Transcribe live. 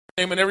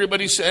Amen.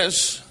 Everybody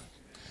says,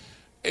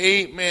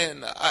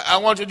 amen. I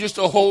want you just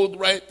to hold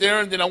right there,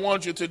 and then I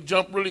want you to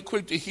jump really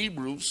quick to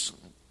Hebrews.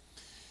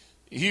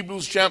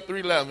 Hebrews chapter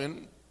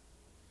 11.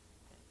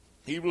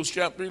 Hebrews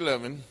chapter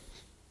 11.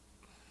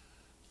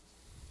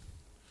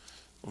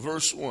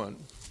 Verse 1.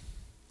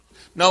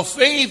 Now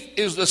faith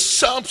is the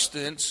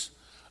substance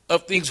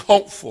of things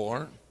hoped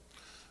for.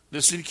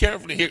 Listen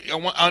carefully here.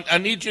 I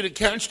need you to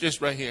catch this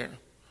right here.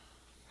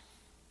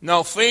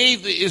 Now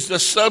faith is the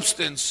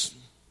substance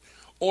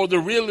or the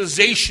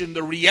realization,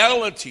 the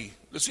reality,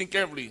 listen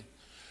carefully,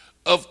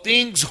 of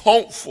things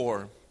hoped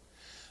for.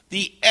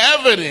 The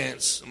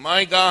evidence,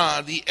 my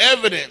God, the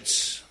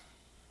evidence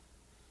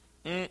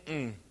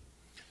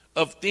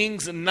of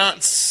things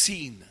not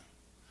seen.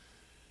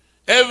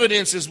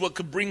 Evidence is what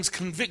brings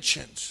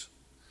convictions.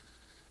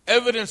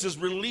 Evidence is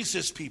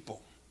releases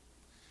people.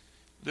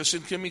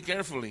 Listen to me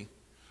carefully.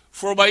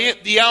 For by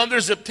it the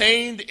elders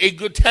obtained a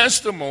good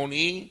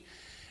testimony,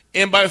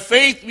 and by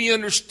faith we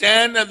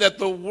understand that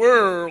the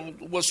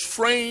world was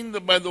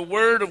framed by the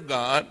word of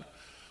God,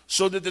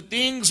 so that the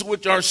things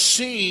which are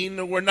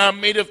seen were not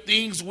made of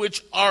things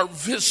which are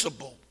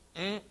visible.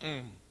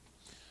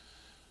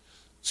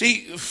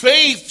 See,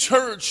 faith,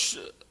 church,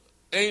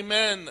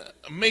 amen,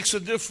 makes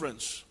a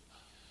difference.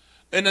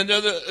 And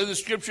the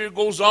scripture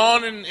goes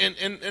on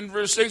in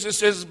verse 6, it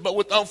says, but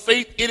without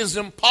faith it is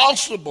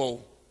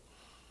impossible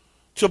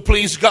to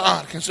please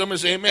God. Can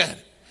somebody say amen?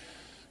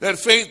 That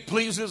faith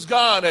pleases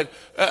God,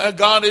 that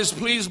God is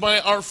pleased by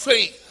our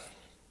faith.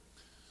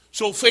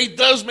 So faith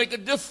does make a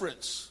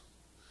difference.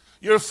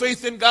 Your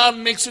faith in God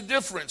makes a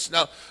difference.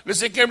 Now,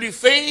 listen carefully.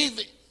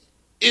 Faith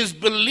is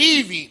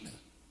believing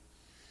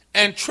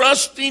and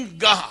trusting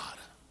God,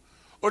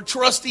 or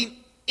trusting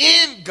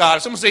in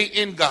God. Someone say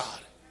in God.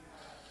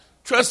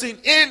 Trusting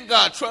in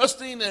God,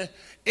 trusting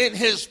in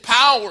His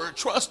power,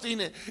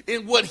 trusting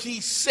in what He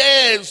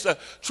says,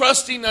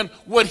 trusting on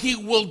what He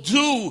will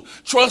do,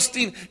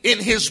 trusting in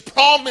His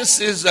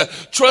promises,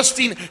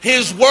 trusting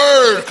His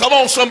word. Come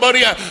on,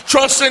 somebody,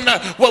 trusting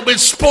what been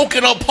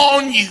spoken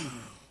upon you.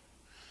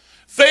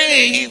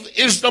 Faith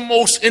is the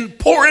most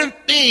important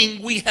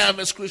thing we have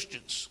as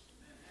Christians.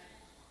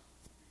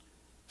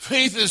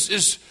 Faith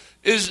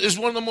is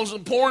one of the most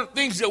important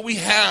things that we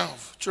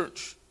have,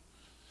 church.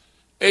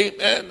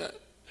 Amen.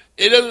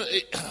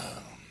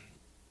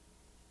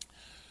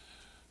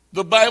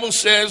 The Bible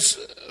says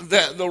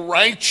that the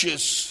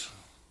righteous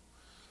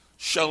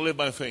shall live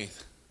by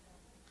faith.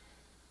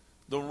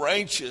 The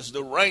righteous,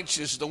 the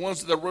ones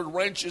that the word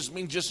righteous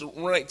means just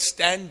right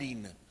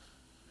standing.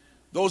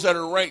 Those that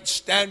are right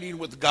standing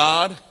with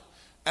God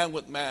and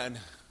with man.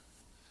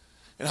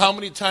 And how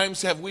many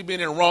times have we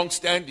been in wrong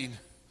standing?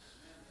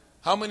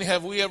 How many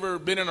have we ever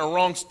been in a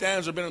wrong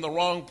stance or been in the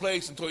wrong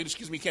place and told you,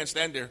 excuse me, can't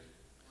stand there?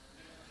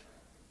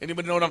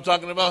 Anybody know what I'm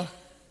talking about?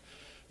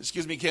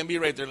 Excuse me, can't be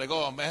right there. Like,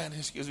 oh man,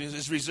 excuse me,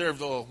 it's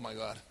reserved. Oh my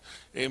God.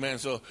 Amen.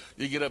 So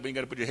you get up and you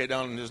got to put your head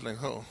down and just like,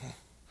 oh.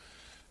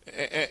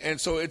 And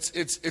so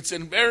it's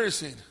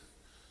embarrassing.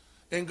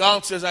 And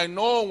God says, I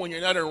know when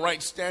you're not in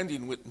right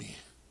standing with me.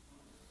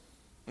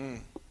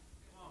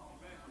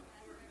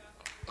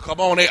 Come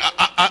on.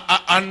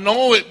 I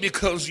know it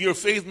because your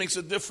faith makes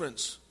a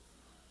difference.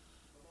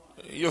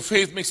 Your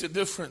faith makes a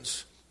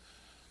difference.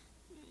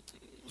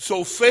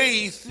 So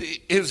faith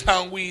is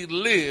how we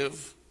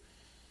live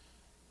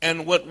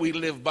and what we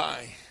live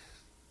by.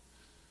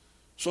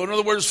 So in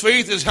other words,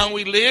 faith is how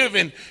we live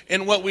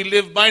and what we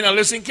live by. Now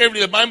listen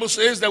carefully. The Bible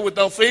says that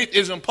without faith it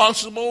is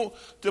impossible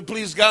to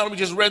please God. We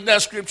just read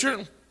that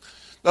scripture.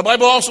 The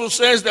Bible also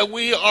says that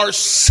we are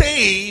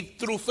saved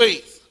through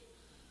faith.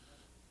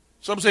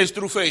 Some say it's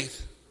through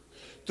faith.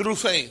 Through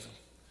faith.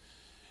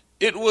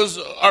 It was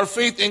our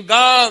faith in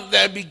God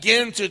that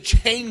began to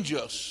change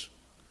us.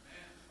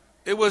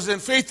 It was in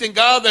faith in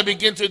God that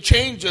began to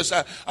change us.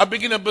 I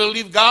begin to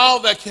believe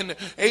God that can,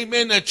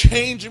 amen,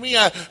 change me.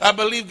 I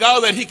believe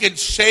God that He can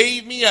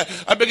save me.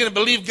 I begin to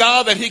believe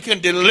God that He can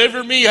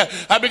deliver me.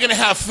 I begin to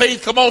have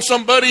faith. Come on,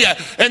 somebody.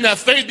 And that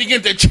faith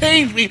began to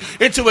change me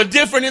into a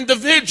different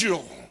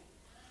individual.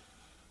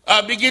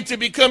 I begin to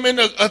become in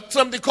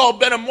something called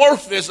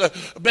metamorphosis.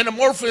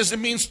 Metamorphosis, it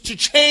means to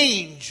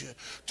change,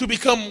 to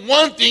become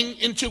one thing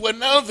into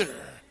another.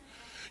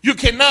 You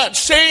cannot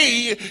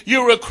say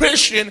you're a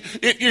Christian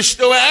if you're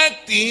still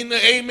acting,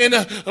 amen,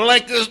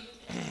 like a...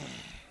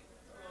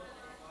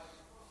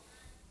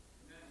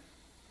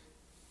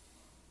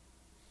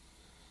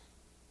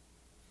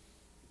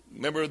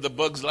 Remember the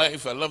Bug's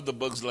Life? I love the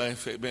Bug's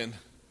Life, amen.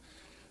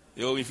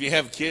 You know, if you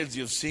have kids,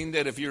 you've seen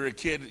that. If you're a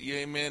kid,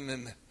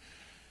 amen,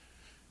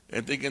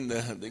 and thinking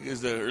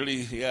it's the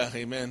early, yeah,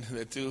 amen,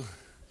 that too.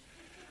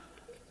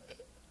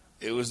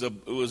 It was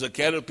a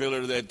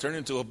caterpillar that turned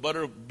into a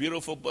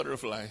beautiful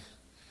butterfly.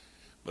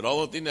 But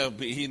all the thing that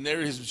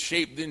his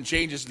shape didn't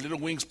change, his little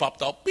wings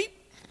popped out, beep.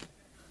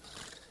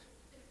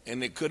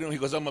 And he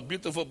goes, I'm a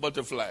beautiful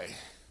butterfly.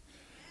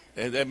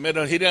 And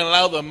he didn't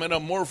allow the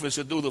metamorphosis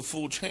to do the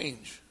full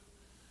change.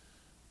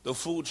 The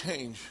full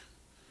change.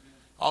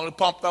 All it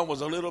popped out was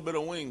a little bit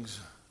of wings.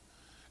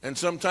 And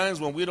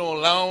sometimes when we don't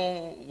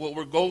allow what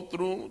we're going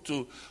through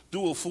to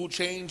do a full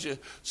change,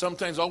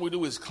 sometimes all we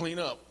do is clean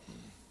up.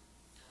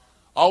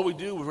 All we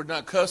do, we're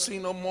not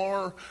cussing no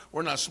more,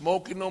 we're not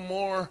smoking no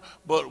more,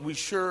 but we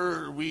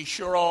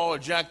sure all are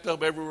jacked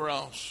up everywhere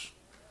else.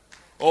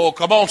 Oh,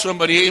 come on,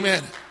 somebody,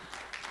 amen.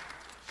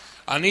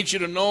 I need you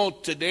to know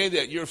today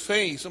that your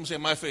faith, some say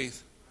my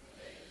faith,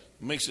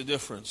 makes a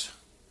difference.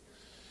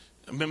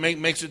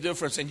 Makes a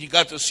difference, and you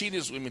got to see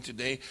this with me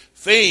today.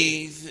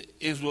 Faith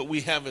is what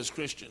we have as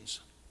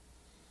Christians.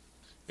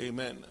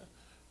 Amen.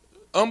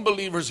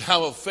 Unbelievers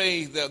have a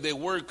faith that they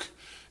work,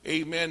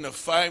 amen,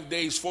 5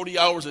 days, 40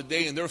 hours a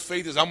day, and their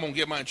faith is, I'm going to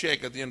get my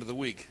check at the end of the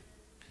week.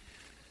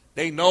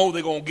 They know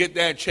they're going to get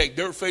that check.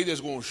 Their faith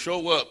is going to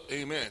show up,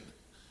 amen.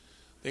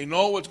 They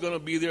know what's going to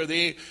be there.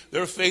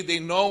 Their faith, they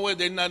know it.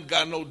 They not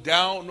got no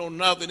doubt, no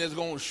nothing is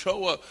going to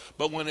show up.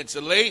 But when it's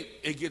late,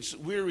 it gets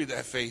weary,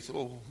 that faith.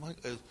 Oh, my,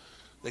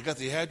 they got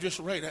the address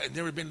right. I've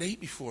never been late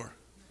before.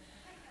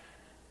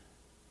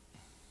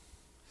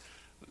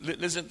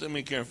 Listen to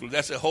me carefully.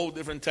 That's a whole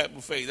different type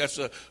of faith. That's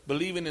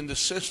believing in the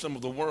system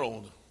of the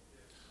world.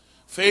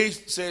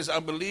 Faith says, I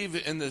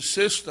believe in the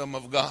system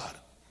of God.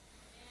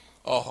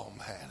 Oh,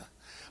 man.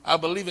 I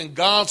believe in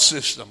God's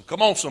system.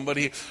 Come on,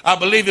 somebody. I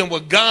believe in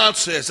what God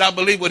says. I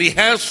believe what he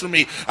has for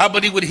me. I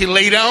believe what he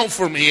laid out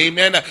for me.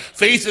 Amen.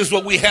 Faith is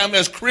what we have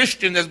as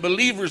Christians, as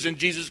believers in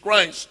Jesus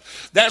Christ.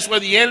 That's where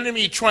the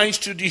enemy tries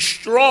to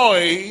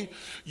destroy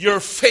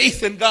your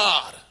faith in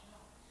God.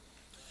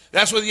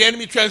 That's where the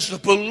enemy tries to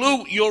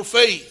pollute your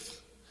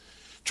faith.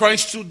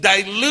 Tries to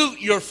dilute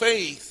your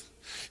faith.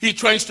 He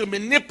tries to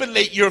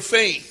manipulate your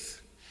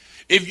faith.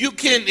 If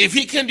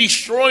he can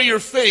destroy your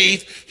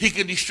faith, he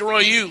can destroy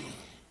you.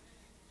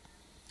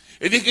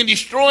 If he can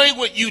destroy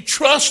what you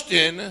trust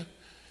in,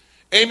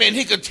 amen,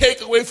 he can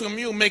take away from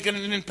you making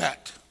an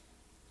impact.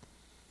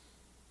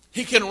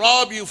 He can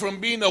rob you from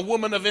being a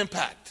woman of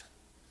impact,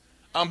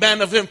 a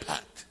man of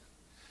impact.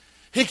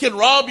 He can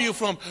rob you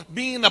from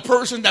being a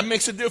person that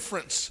makes a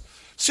difference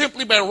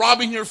simply by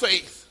robbing your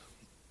faith.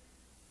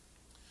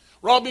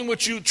 Robbing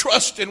what you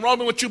trust in,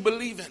 robbing what you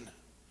believe in.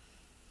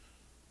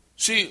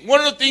 See, one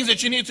of the things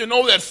that you need to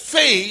know that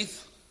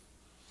faith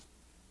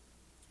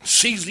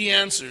sees the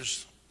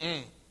answers.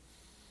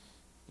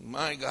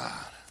 My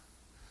God.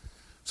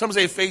 Some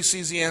say faith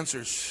sees the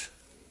answers.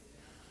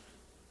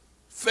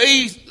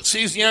 Faith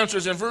sees the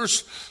answers. In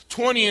verse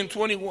 20 and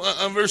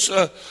 21, verse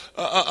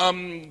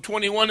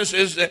 21 it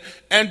says,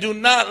 and do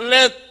not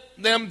let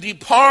them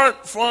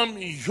depart from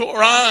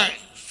your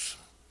eyes.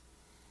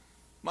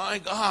 My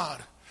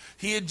God.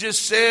 He had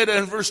just said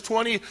in verse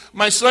 20,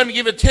 my son,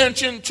 give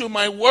attention to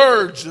my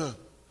words.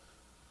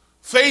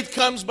 Faith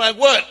comes by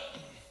what?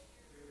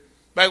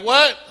 By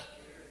what?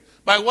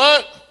 By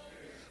what?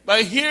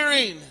 By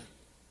hearing.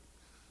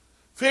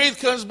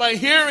 Faith comes by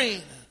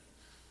hearing.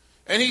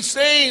 And he's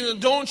saying,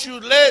 don't you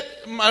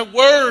let my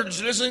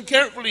words, listen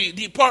carefully,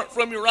 depart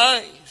from your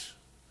eyes.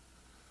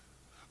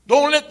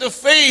 Don't let the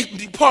faith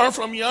depart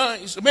from your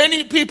eyes.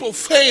 Many people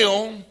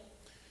fail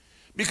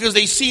because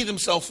they see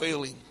themselves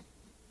failing.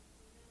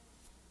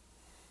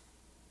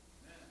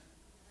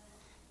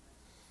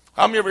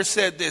 How many ever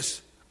said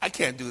this? I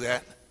can't do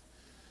that.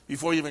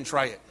 Before you even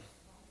try it.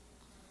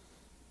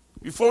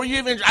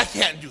 I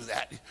can't do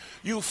that.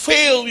 You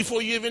fail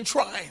before you even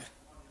try.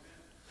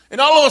 And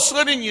all of a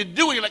sudden you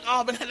do it. You're like,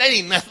 oh, but that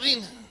ain't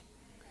nothing.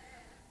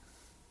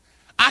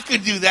 I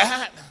could do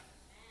that.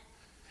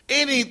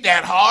 It ain't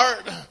that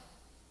hard.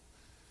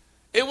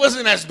 It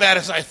wasn't as bad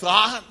as I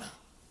thought.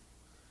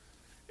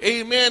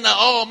 Amen.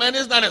 Oh, man,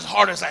 it's not as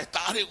hard as I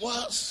thought it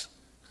was.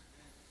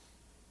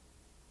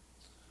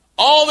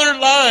 All their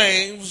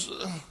lives,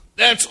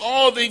 that's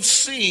all they've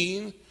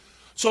seen.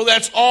 So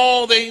that's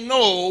all they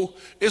know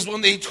is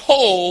when they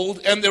told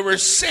and they were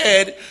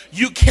said,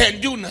 you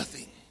can't do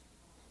nothing.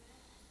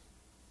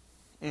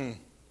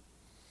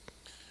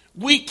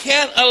 We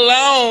can't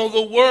allow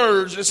the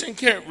words, listen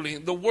carefully,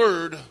 the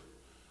word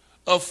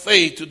of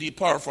faith to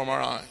depart from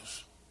our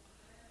eyes.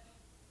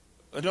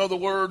 In other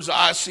words,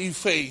 I see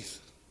faith.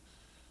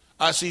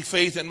 I see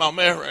faith in my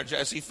marriage.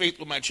 I see faith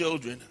with my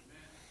children.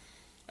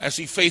 I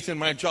see faith in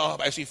my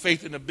job. I see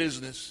faith in the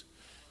business.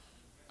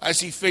 I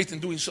see faith in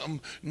doing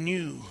something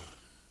new.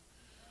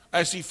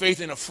 I see faith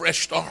in a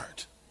fresh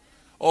start.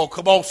 Oh,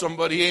 come on,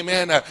 somebody,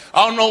 amen. I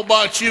don't know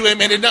about you,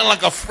 amen. It's not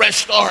like a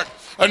fresh start,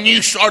 a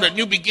new start, a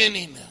new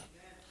beginning.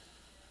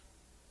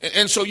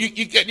 And so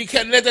you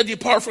can't let that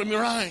depart from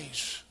your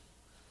eyes.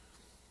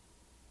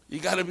 You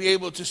got to be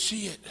able to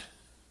see it.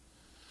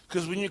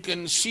 Because when you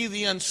can see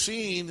the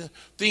unseen,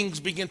 things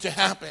begin to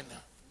happen.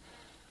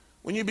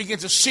 When you begin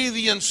to see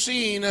the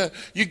unseen,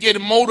 you get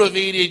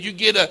motivated, you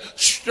get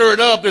stirred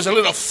up, there's a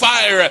little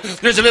fire,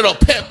 there's a little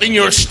pep in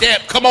your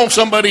step. Come on,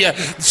 somebody,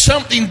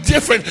 something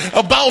different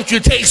about you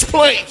takes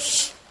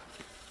place.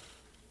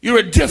 You're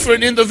a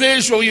different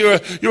individual,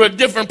 you're a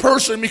different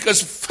person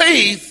because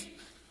faith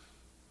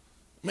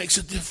makes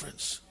a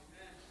difference.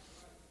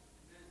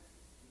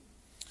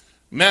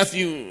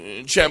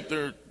 Matthew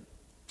chapter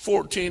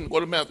 14, go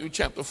to Matthew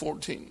chapter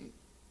 14.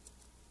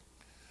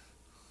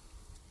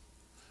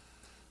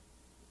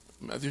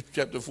 Matthew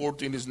chapter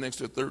 14 is next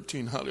to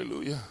 13.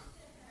 Hallelujah.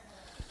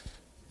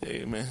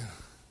 Amen.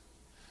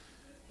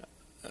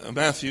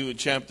 Matthew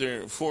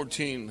chapter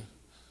 14,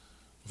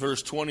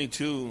 verse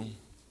 22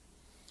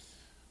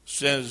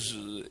 says,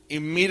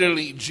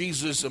 immediately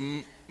Jesus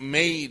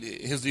made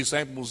his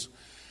disciples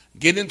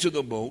get into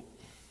the boat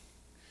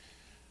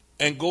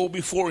and go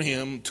before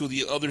him to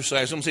the other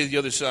side. Some say the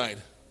other side.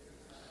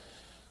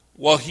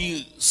 While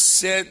he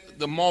sent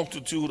the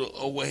multitude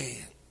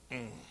away.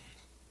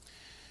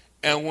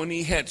 And when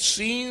he had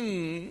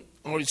sent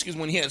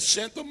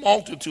the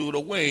multitude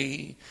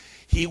away,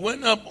 he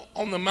went up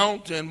on the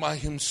mountain by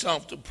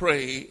himself to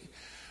pray.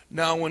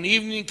 Now when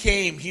evening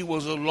came, he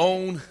was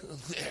alone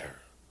there.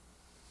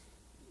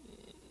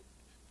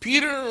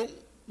 Peter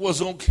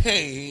was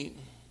okay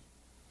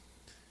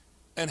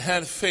and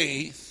had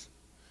faith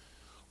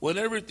when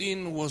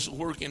everything was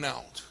working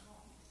out.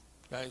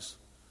 Guys,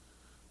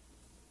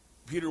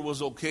 Peter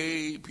was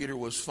okay. Peter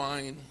was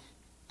fine.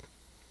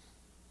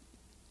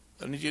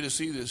 I need you to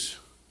see this.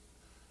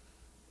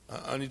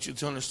 I need you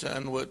to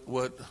understand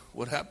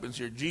what happens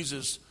here.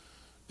 Jesus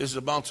is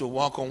about to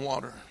walk on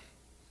water.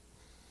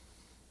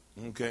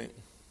 Okay.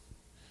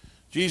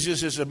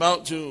 Jesus is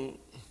about to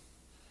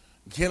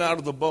get out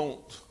of the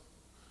boat.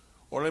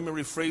 Or let me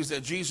rephrase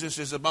that. Jesus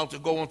is about to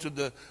go into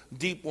the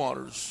deep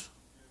waters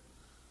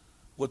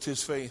with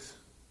his faith.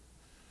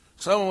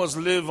 Some of us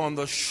live on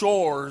the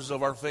shores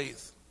of our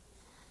faith.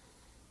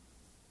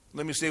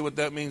 Let me say what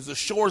that means. The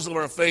shores of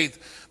our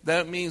faith.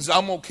 That means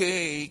I'm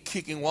okay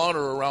kicking water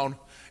around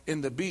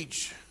in the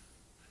beach,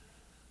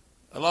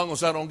 as long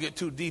as I don't get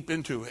too deep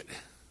into it.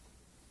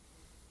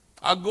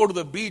 I'll go to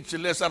the beach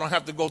unless I don't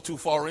have to go too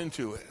far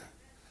into it.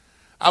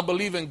 I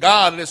believe in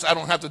God unless I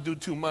don't have to do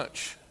too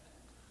much.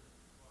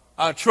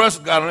 I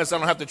trust God unless I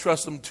don't have to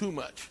trust him too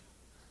much.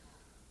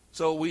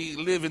 So we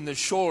live in the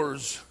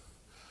shores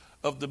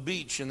of the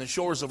beach and the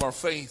shores of our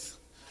faith.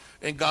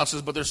 And God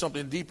says, but there's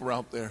something deeper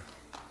out there.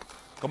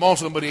 Come on,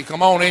 somebody.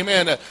 Come on,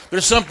 amen.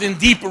 There's something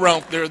deeper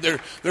out there.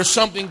 There's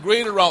something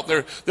greater out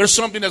there. There's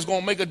something that's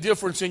going to make a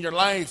difference in your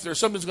life. There's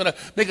something that's going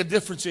to make a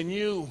difference in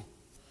you.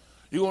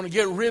 You're going to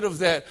get rid of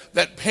that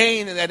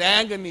pain and that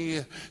agony.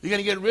 You're going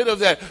to get rid of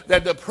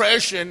that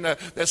depression,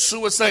 that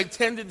suicide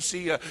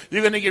tendency. You're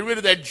going to get rid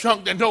of that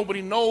junk that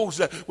nobody knows.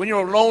 When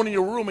you're alone in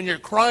your room and you're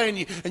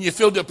crying and you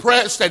feel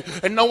depressed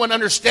and no one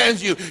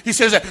understands you. He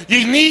says that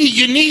you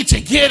need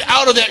to get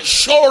out of that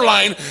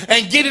shoreline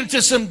and get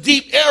into some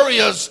deep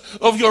areas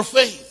of your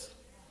faith.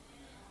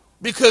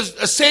 Because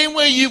the same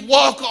way you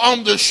walk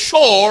on the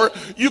shore,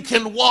 you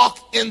can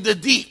walk in the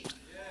deep.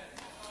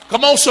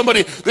 Come on,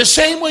 somebody. The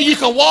same way you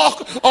can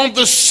walk on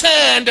the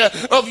sand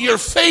of your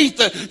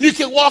faith, you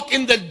can walk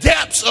in the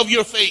depths of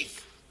your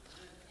faith.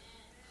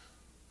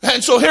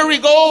 And so here he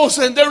goes,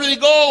 and there they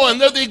go,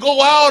 and there they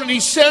go out, and he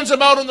sends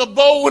them out on the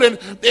boat, and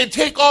they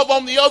take off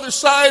on the other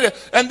side,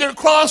 and they're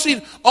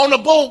crossing on a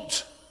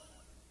boat.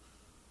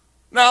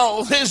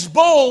 Now, this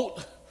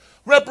boat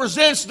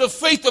represents the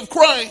faith of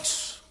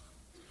Christ.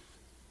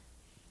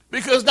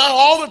 Because not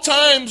all the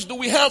times do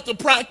we have to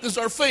practice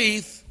our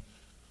faith.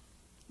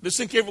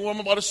 Listen carefully what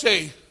I'm about to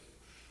say,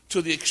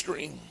 to the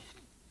extreme.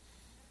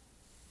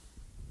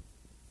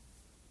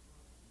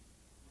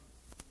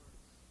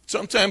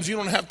 Sometimes you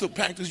don't have to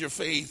practice your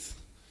faith.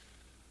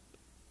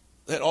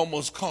 That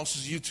almost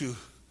causes you to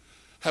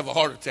have a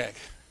heart attack.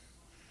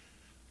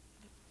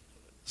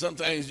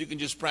 Sometimes you can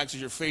just practice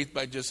your faith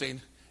by just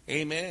saying,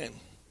 amen.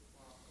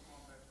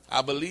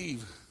 I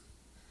believe.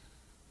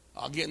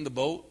 I'll get in the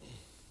boat.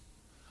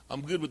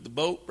 I'm good with the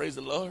boat. Praise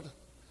the Lord.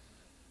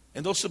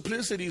 And those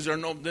simplicities are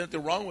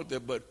nothing wrong with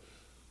it, but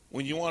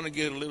when you want to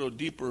get a little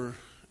deeper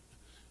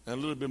and a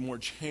little bit more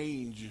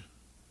change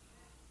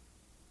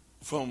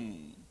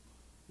from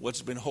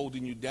what's been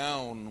holding you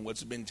down,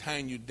 what's been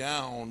tying you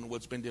down,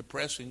 what's been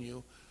depressing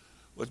you,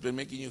 what's been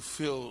making you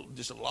feel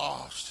just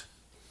lost,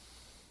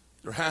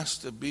 there has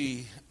to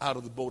be out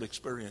of the boat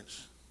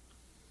experience.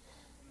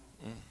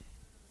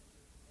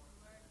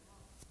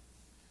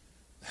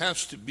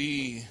 Has to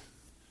be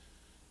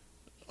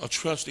a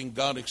trusting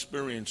God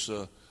experience,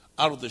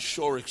 out of the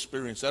shore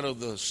experience, out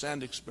of the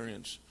sand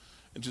experience,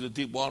 into the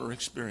deep water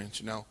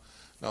experience. Now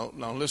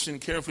listen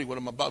carefully what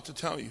I'm about to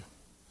tell you.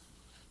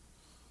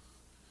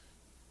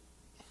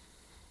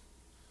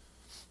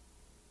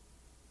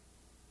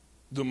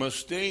 The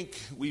mistake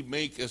we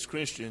make as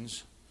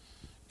Christians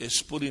is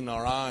putting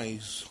our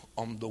eyes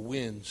on the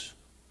winds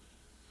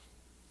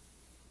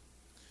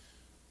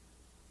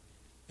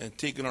and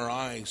taking our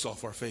eyes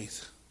off our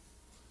faith.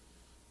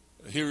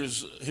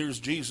 Here's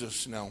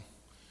Jesus now.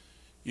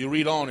 You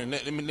read on, and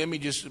let me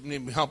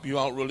help you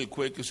out really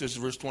quick. It says,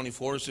 verse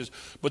 24, it says,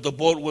 but the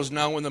boat was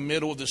now in the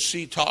middle of the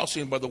sea,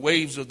 tossing by the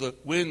waves of the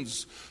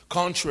winds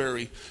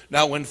contrary.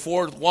 Now when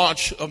fourth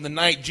watch of the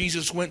night,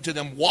 Jesus went to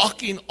them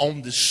walking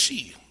on the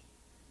sea.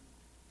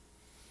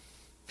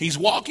 He's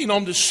walking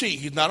on the sea.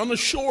 He's not on the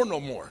shore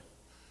no more.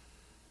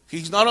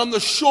 He's not on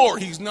the shore.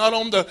 He's not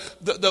on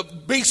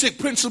the basic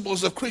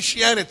principles of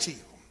Christianity.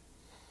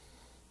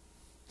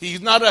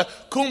 He's not a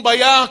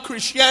kumbaya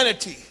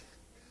Christianity.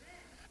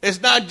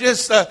 It's not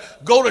just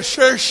go to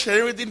church and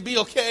everything be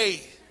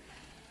okay.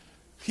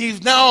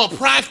 He's now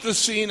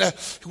practicing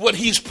what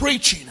he's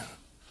preaching.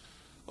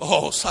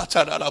 Oh,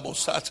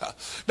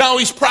 sata. Now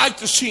he's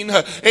practicing,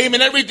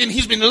 amen, everything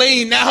he's been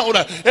laying out,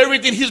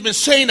 everything he's been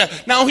saying.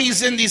 Now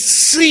he's in the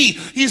sea.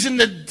 He's in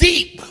the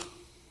deep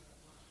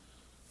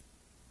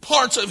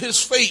parts of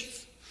his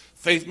faith.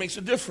 Faith makes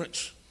a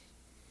difference.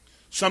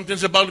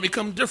 Something's about to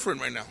become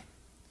different right now.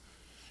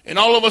 And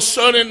all of a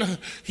sudden,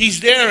 he's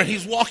there and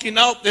he's walking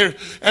out there.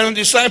 And the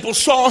disciples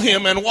saw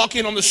him and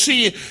walking on the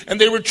sea. And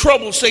they were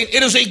troubled, saying,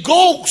 "It is a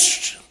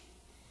ghost."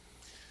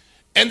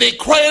 And they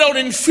cried out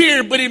in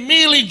fear. But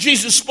immediately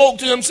Jesus spoke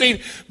to them, saying,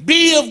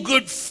 "Be of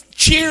good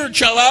cheer,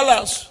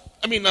 chalalas."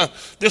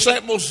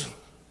 Disciples.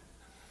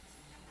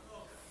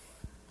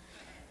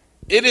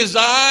 "It is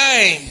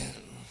I.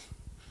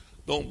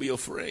 Don't be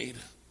afraid."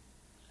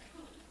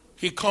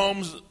 He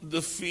calms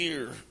the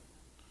fear.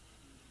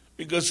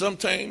 Because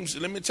sometimes,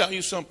 let me tell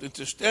you something,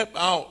 to step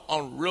out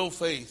on real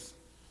faith,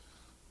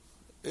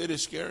 it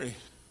is scary.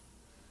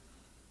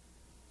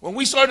 When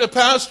we started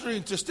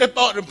pastoring, to step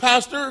out and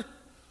pastor,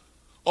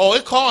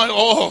 it cost,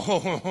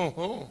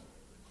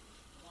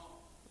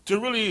 to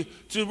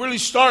really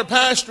start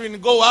pastoring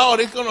and go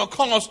out, it's going to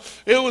cost.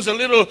 It was a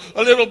little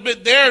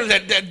bit there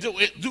that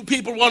do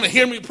people want to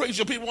hear me preach?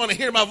 Do people want to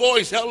hear my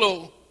voice?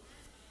 Hello.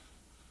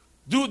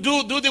 Do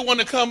they want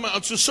to come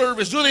to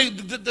service?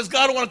 Does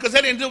God want to?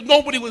 Because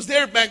nobody was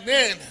there back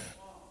then.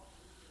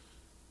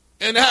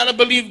 And I had to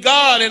believe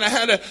God, and I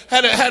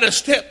had to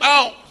step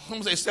out.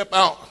 Someone say step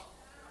out.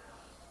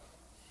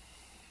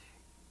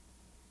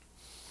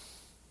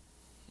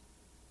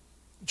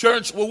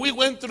 Church, what we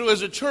went through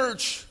as a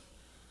church,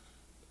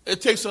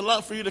 it takes a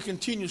lot for you to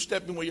continue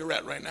stepping where you're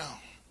at right now.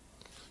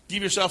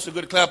 Give yourselves a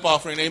good clap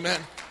offering, amen.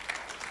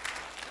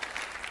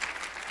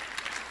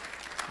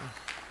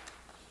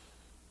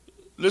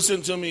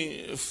 Listen to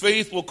me.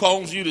 Faith will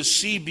cause you to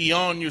see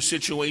beyond your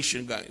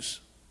situation,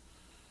 guys.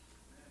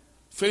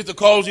 Faith will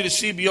cause you to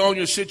see beyond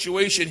your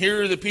situation.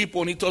 Here are the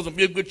people, and he tells them,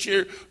 be of good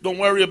cheer. Don't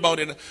worry about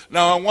it.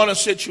 Now, I want to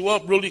set you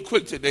up really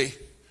quick today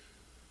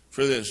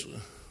for this.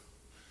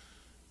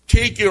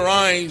 Taking your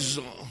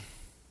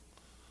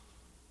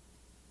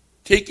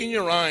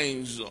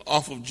eyes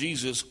off of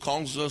Jesus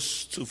causes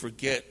us to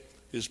forget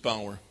his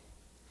power.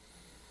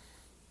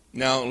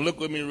 Now, look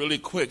with me really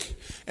quick.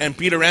 And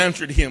Peter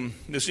answered him.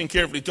 Listen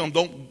carefully to him.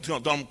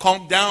 Don't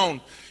calm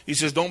down. He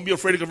says, don't be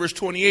afraid. Of verse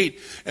 28.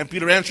 And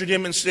Peter answered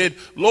him and said,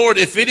 Lord,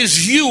 if it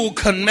is you,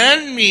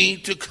 command me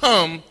to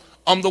come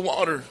on the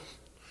water.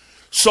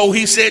 So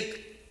he said,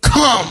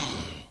 come.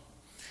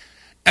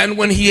 And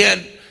when he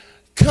had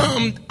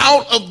come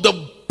out of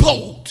the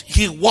boat,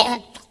 he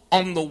walked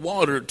on the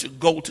water to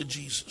go to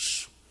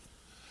Jesus.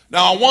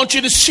 Now, I want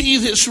you to see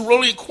this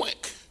really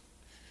quick.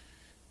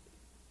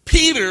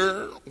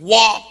 Peter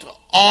walked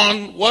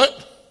on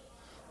what?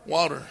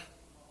 Water.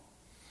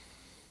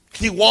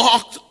 He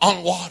walked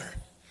on water.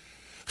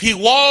 He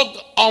walked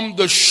on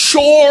the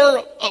shore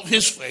of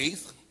his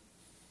faith.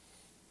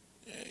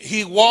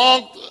 He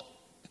walked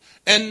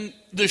on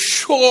the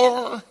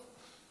shore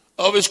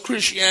of his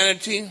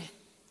Christianity.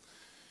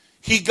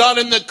 He got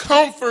in the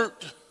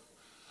comfort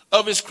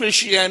of his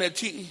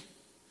Christianity.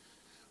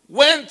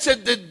 Went to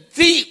the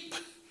deep.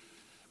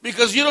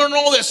 Because you don't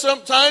know that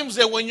sometimes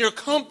that when you're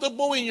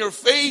comfortable in your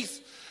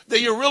faith, that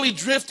you're really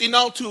drifting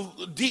out to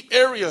deep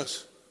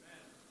areas.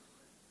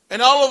 And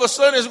all of a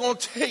sudden it's going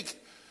to take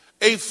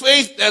a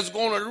faith that's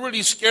going to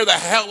really scare the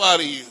hell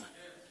out of you.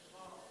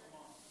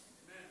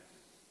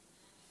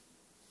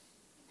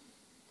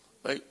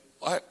 Like,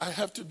 I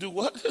have to do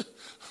what?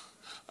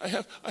 I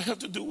have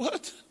to do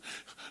what?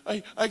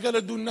 I got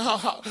to do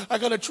now. I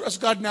got to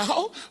trust God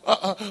now.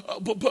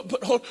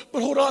 But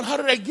hold on. How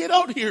did I get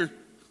out here?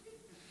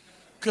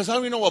 Because how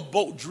do you know a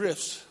boat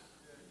drifts?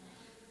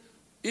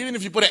 Even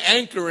if you put an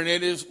anchor in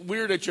it, it's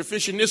weird that you're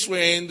fishing this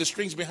way and the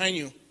string's behind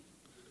you.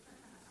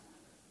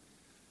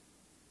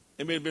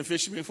 Anybody been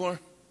fishing before?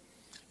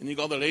 And you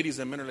got all the ladies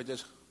that men are like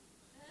this.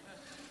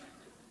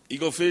 You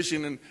go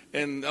fishing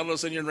and all of a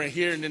sudden you're right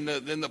here and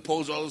then the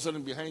pole's all of a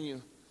sudden behind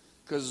you.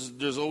 Because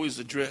there's always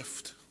a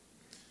drift.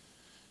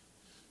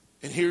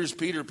 And here's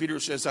Peter. Peter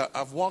says,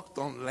 I've walked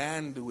on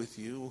land with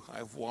you.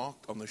 I've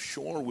walked on the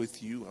shore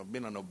with you. I've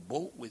been on a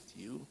boat with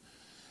you.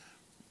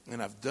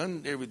 And I've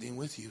done everything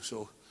with you.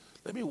 So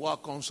let me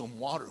walk on some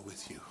water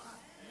with you.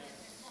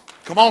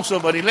 Come on,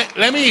 somebody.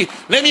 Let me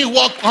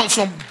walk on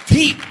some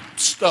deep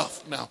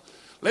stuff now.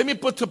 Let me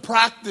put to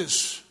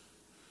practice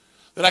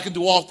that I can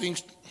do all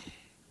things.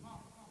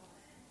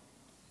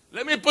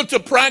 Let me put to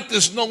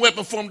practice no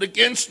weapon formed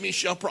against me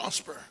shall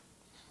prosper.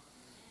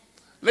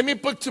 Let me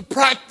put to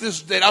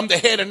practice that I'm the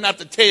head and not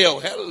the tail.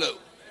 Hello.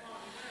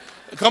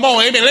 Come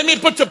on, amen. Let me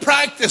put to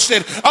practice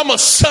that I'm a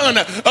son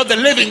of the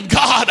living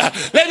God.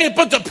 Let me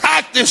put to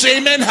practice,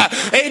 amen,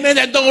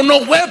 that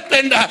no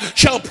weapon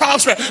shall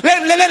prosper.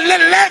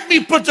 Let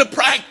me put to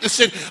practice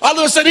it. All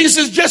of a sudden he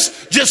says,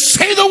 just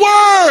say the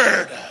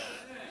word.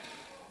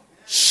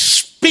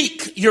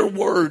 Speak your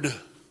word.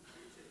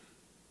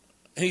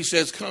 And he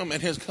says, come.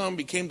 And his come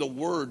became the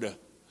word.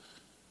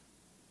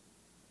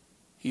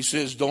 He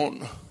says,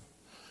 don't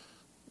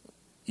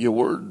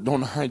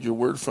hide your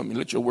word from me.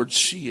 Let your word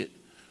see it.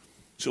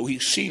 So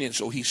he's seen it.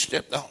 So he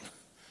stepped out.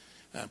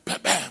 And bam,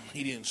 bam,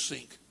 he didn't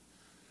sink.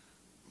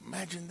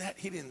 Imagine that.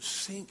 He didn't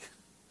sink.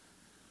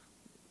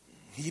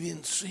 He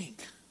didn't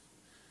sink.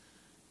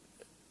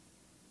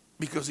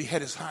 Because he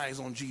had his eyes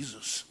on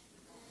Jesus.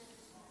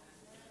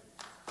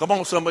 Come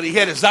on, somebody. He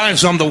had his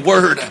eyes on the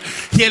word.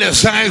 He had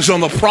his eyes on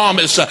the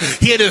promise.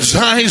 He had his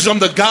eyes on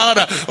the God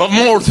of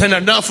more than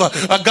enough.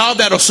 A God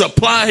that'll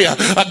supply.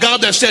 A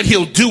God that said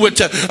he'll do it.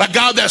 A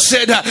God that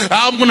said,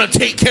 I'm going to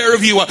take care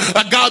of you.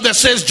 A God that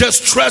says,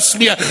 just trust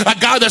me. A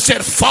God that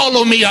said,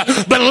 follow me.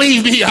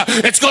 Believe me.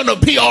 It's going to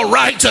be all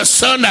right,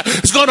 son.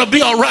 It's going to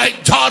be all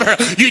right, daughter.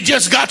 You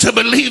just got to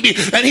believe me.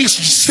 And he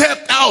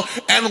stepped out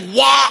and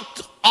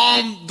walked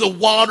on the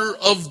water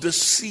of the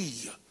sea.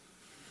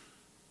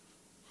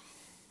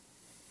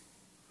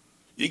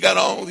 You got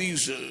all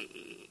these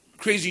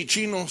crazy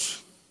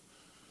chinos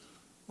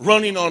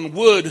running on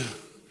wood,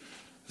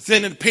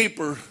 thinning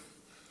paper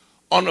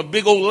on a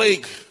big old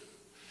lake,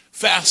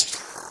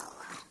 fast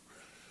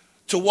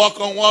to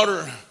walk on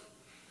water,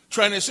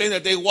 trying to say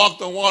that they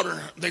walked on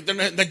water,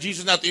 that Jesus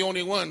is not the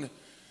only one.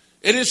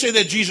 It didn't say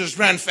that Jesus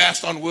ran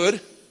fast on wood,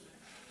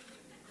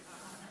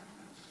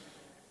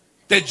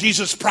 that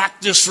Jesus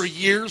practiced for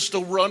years to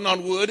run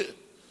on wood.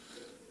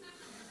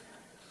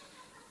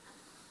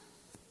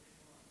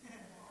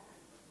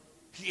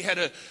 He had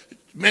to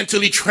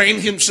mentally train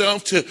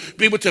himself to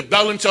be able to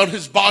balance out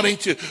his body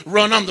to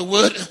run on the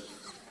wood.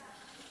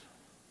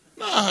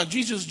 Nah,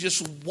 Jesus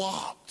just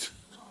walked.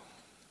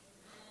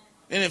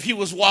 And if he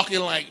was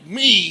walking like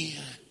me,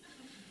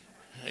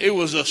 it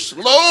was a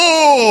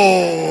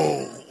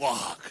slow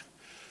walk.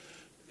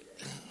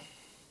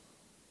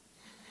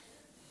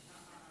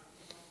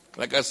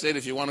 Like I said,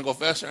 if you want to go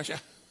faster, aren't you?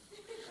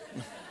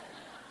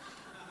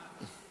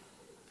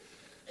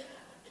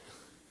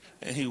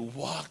 And he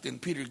walked, and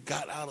Peter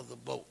got out of the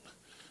boat,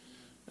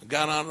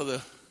 got out of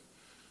the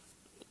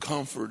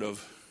comfort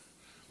of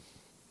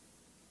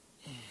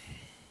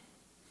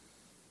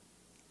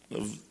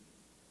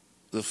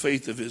the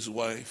faith of his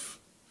wife,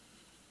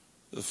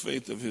 the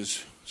faith of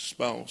his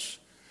spouse,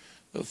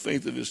 the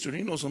faith of his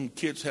children. You know, some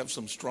kids have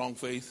some strong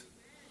faith.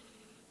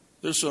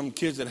 There's some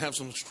kids that have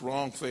some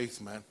strong faith,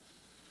 man.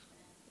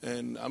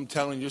 And I'm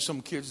telling you,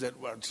 some kids that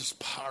are just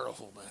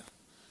powerful, man.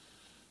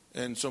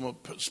 And some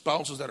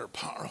spouses that are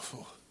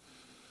powerful.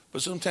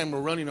 But sometimes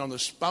we're running on the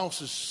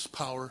spouse's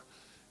power,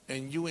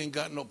 and you ain't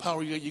got no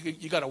power.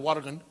 You got a water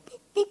gun.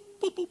 Boop,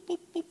 boop, boop, boop,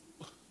 boop.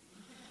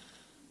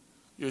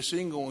 You're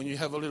single and you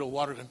have a little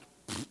water gun.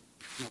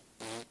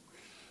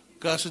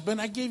 God says, Ben,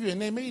 I gave you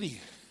an M80.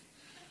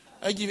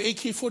 I give you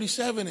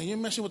AK-47, and you're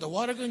messing with the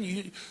water gun.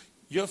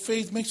 Your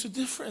faith makes a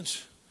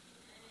difference.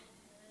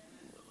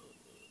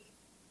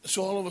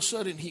 So all of a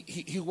sudden,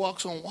 he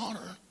walks on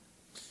water.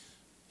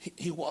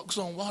 He walks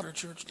on water,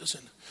 church. Listen.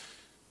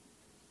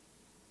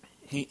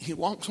 He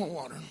walks on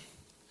water.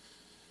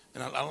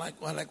 And I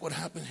like what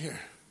happened here.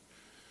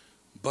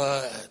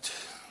 But,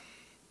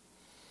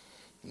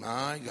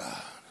 my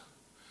God.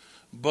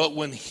 But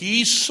when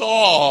he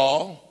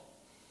saw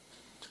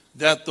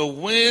that the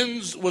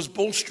winds was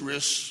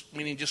boisterous,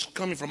 meaning just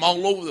coming from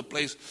all over the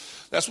place,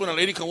 that's when a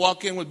lady can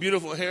walk in with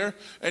beautiful hair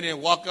and then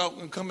walk out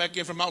and come back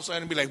in from outside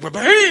and be like,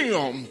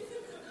 bam!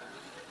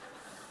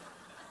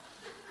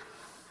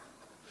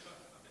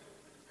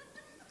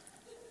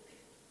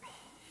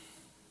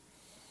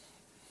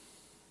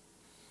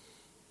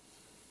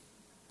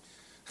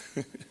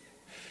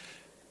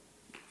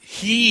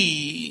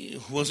 He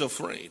was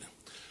afraid.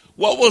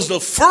 What was the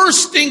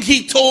first thing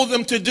he told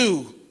them to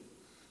do?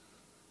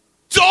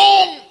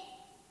 Don't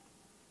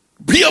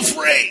be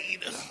afraid.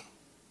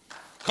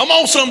 Come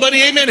on,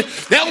 somebody, amen.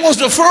 That was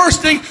the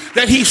first thing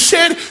that he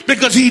said,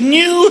 because he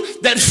knew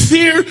that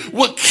fear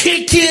would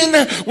kick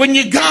in when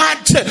you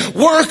got to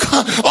work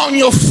on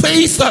your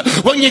faith,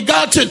 when you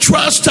got to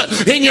trust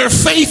in your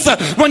faith,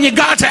 when you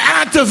got to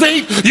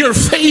activate your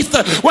faith,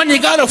 when you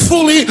got to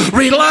fully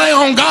rely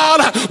on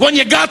God, when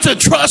you got to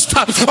trust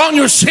on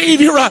your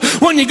Savior,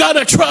 when you got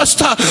to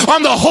trust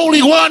on the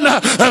Holy One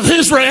of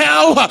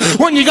Israel,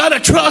 when you got to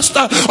trust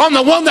on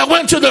the one that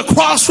went to the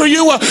cross for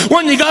you,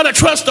 when you got to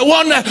trust the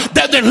one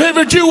that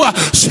delivered you,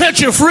 set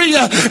you free,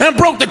 and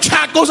broke the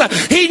shackles.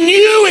 He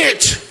knew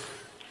it.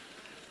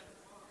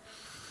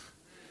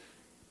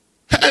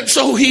 And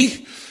so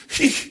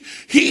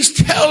he's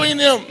telling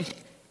him,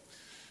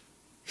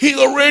 he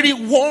already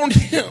warned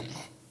him.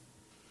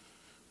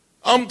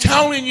 I'm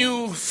telling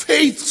you,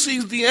 faith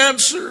sees the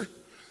answer,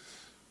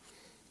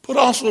 but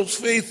also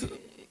faith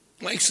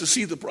likes to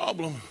see the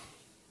problem.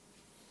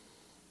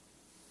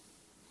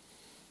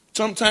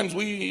 Sometimes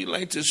we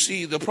like to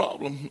see the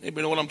problem.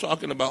 Anybody know what I'm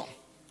talking about?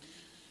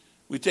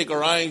 We take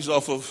our eyes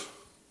off of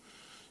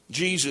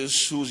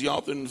Jesus, who's the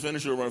author and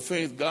finisher of our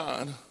faith,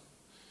 God,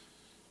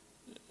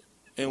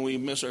 and we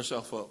mess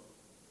ourselves up.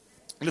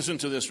 Listen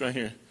to this right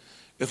here.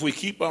 If we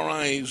keep our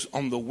eyes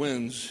on the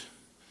winds,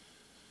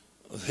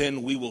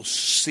 then we will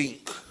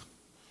sink,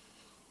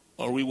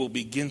 or we will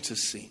begin to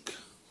sink.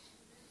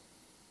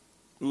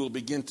 We will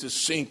begin to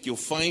sink. You'll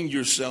find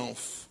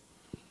yourself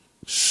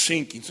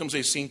sinking. Some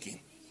say sinking.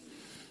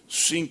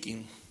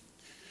 Sinking.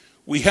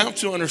 We have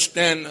to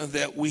understand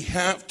that we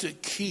have to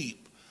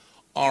keep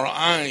our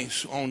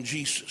eyes on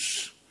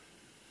Jesus.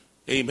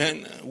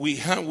 Amen. We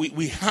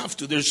have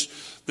to.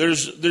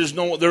 There's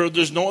no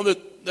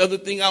other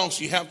thing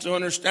else. You have to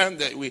understand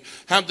that we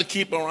have to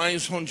keep our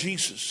eyes on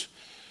Jesus.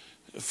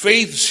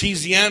 Faith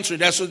sees the answer.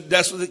 That's what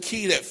the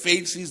key. That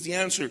faith sees the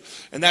answer,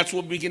 and that's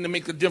what begin to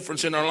make the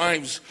difference in our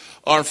lives.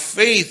 Our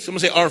faith. Someone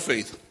say our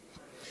faith.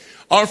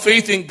 Our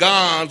faith in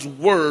God's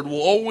word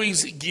will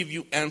always give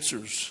you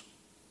answers.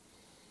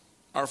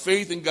 Our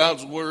faith in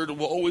God's word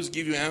will always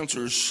give you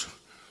answers.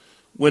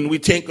 When we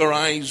take our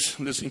eyes,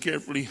 listen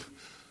carefully,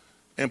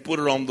 and put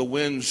it on the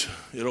winds,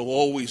 it'll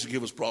always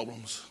give us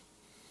problems.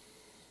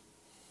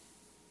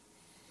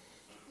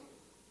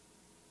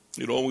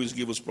 It'll always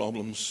give us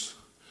problems.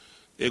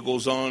 It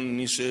goes on and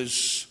he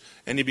says,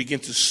 and he began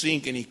to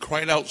sink and he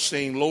cried out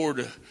saying,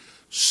 Lord,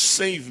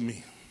 save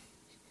me.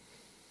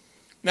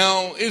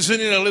 Now, isn't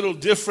it a little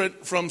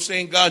different from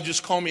saying, God,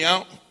 just call me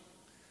out?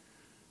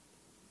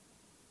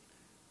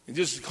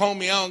 Just call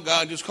me out,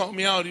 God. Just call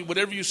me out.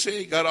 Whatever you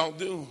say, God, I'll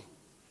do.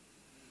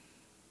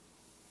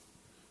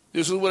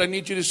 This is what I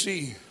need you to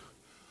see.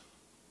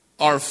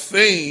 Our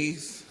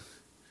faith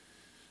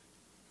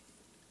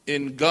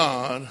in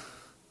God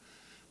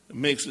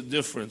makes a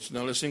difference.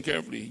 Now listen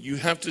carefully. You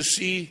have to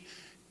see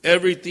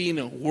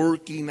everything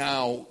working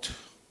out.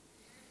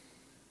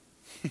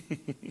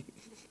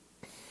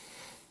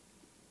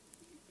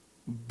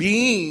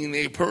 Being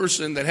a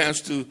person that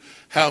has to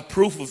have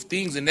proof of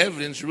things and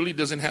evidence really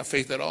doesn't have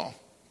faith at all.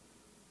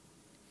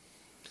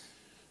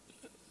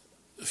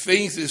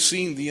 Faith is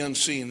seeing the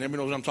unseen. Everybody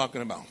knows what I'm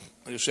talking about.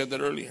 I just said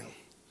that earlier.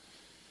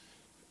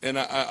 And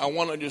I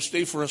want to just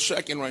stay for a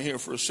second right here,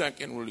 for a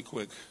second really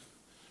quick,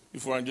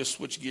 before I just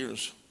switch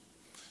gears.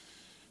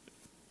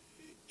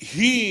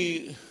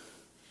 He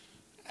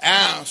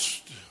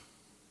asked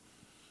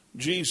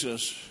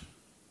Jesus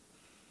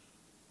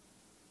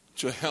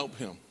to help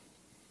him,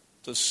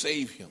 to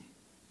save him.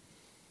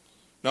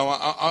 Now,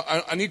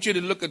 I need you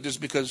to look at this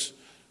because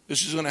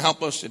this is going to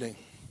help us today.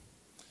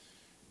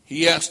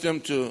 He asked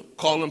him to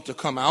call him to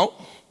come out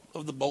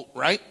of the boat,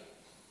 right?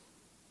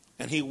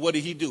 And what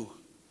did he do?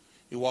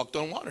 He walked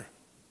on water.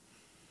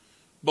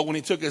 But when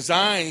he took his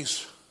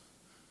eyes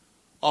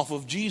off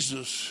of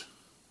Jesus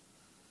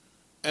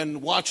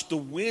and watched the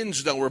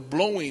winds that were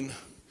blowing,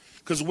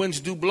 because winds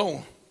do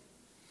blow,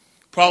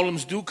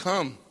 problems do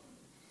come,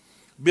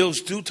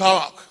 bills do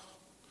talk,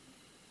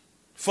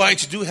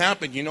 fights do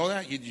happen. You know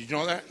that? You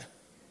know that?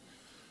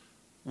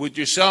 With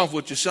yourself,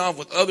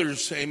 with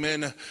others,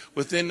 amen.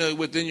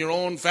 Within your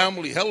own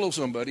family. Hello,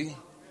 somebody.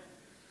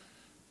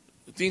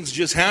 Things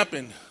just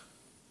happen.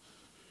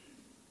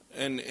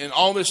 And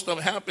all this stuff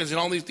happens and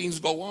all these things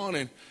go on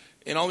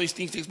and all these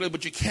things take place,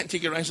 but you can't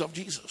take your eyes off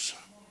Jesus.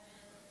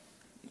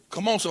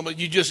 Come on,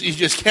 somebody. You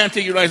just can't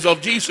take your eyes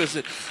off Jesus.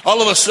 And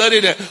all of a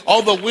sudden,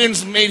 all the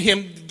winds made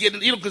him get,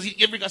 because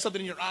he ever got something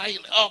in your eye,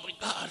 like, oh my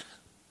God,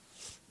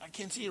 I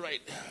can't see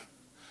right.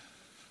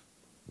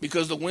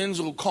 Because the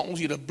winds will cause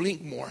you to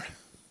blink more.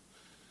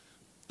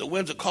 The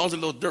winds will cause a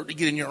little dirt to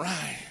get in your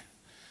eye.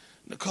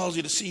 They'll cause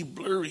you to see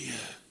blurry.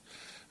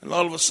 And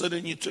all of a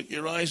sudden you took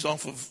your eyes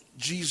off of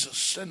Jesus.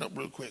 Stand up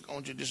real quick. I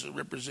want you just to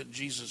represent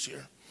Jesus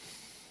here.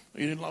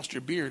 You didn't lost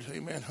your beard.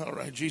 Amen. All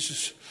right,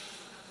 Jesus.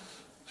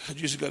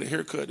 Jesus got a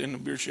haircut and a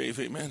beard shave.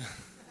 Amen.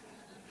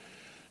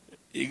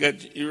 You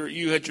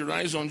had your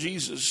eyes on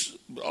Jesus,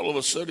 but all of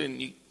a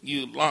sudden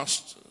you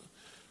lost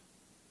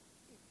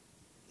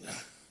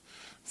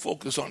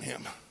focus on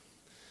him.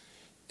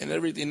 And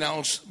everything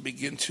else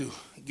began to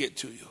get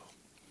to you.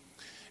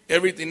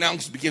 Everything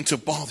else began to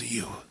bother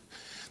you.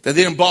 That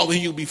didn't bother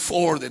you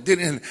before, that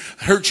didn't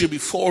hurt you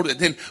before, that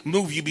didn't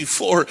move you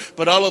before,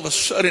 but all of a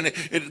sudden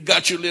it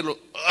got you a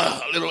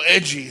little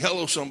edgy.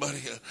 Hello,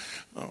 somebody.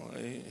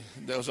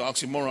 That was an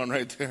oxymoron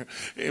right there.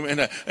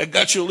 Amen. It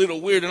got you a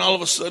little weird, and all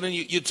of a sudden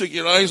you took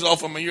your eyes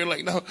off him, and you're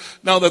like,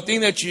 now the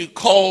thing that you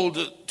called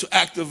to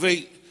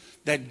activate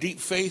that deep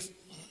faith,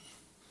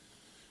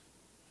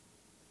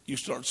 you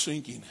start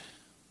sinking.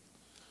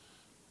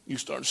 You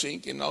start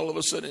sinking. All of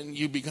a sudden,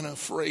 you become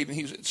afraid. And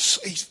he said,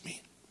 save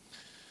me.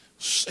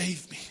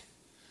 Save me.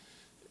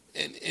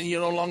 And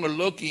you're no longer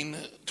looking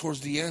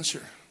towards the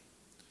answer.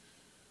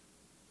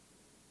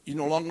 You're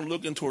no longer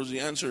looking towards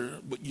the answer,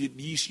 but at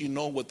least you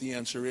know what the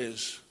answer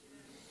is.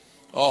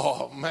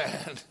 Oh,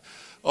 man.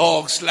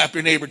 Oh, slap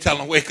your neighbor, tell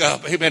him, wake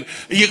up. Amen.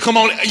 You come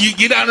on,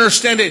 you don't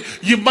understand it.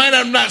 You might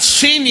have not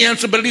seen the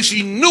answer, but at least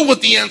you knew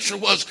what the answer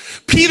was.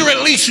 Peter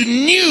at least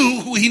knew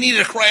who he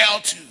needed to cry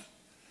out to.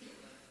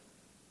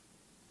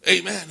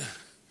 Amen.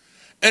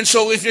 And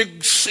so if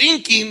you're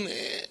sinking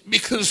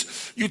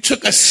because you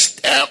took a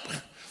step,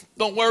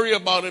 don't worry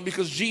about it,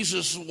 because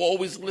Jesus will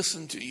always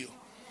listen to you.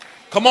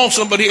 Come on,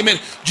 somebody. Amen.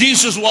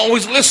 Jesus will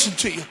always listen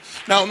to you.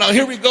 Now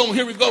here we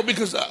go,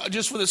 because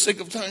just for the sake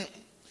of time,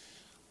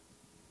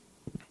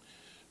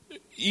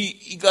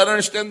 You got to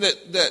understand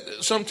that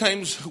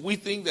sometimes we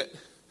think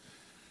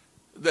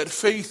that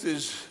faith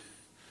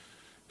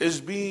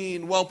is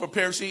being well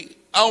prepared. See,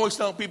 I always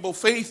tell people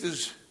faith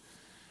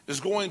is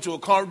going to a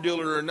car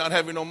dealer and not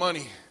having no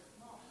money.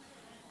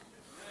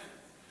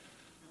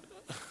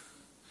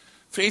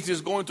 Faith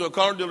is going to a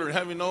car dealer and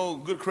having no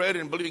good credit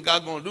and believing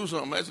God's going to do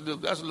something.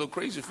 That's a little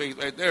crazy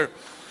faith right there.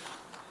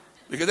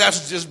 Because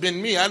that's just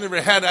been me. I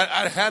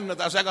had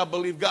nothing. I said, I got to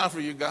believe God for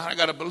you, God. I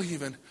got to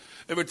believe. And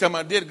every time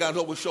I did, God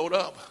always showed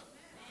up.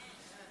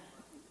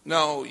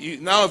 Now,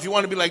 if you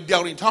want to be like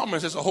doubting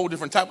Thomas, it's a whole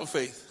different type of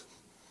faith.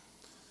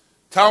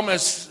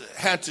 Thomas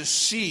had to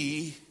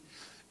see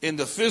in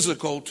the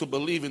physical to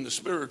believe in the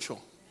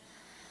spiritual.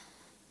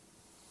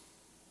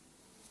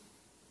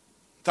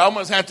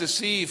 Thomas had to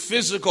see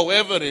physical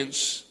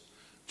evidence.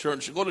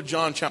 Church, go to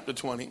John chapter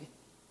 20.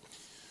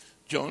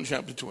 John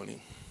chapter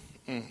 20.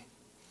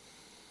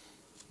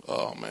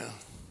 Oh, man.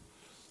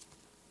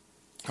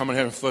 How many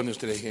having fun this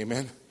today?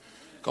 Amen.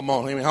 Come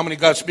on, amen. How many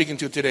God's speaking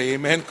to today?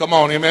 Amen. Come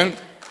on, amen.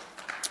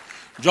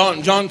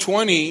 John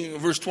 20,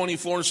 verse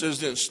 24 says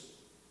this.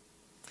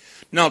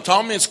 Now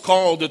Thomas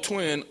called the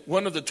twin,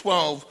 one of the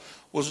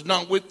 12, was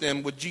not with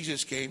them when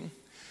Jesus came.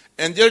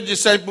 And their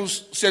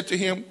disciples said to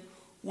him,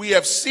 we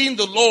have seen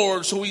the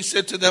Lord. So he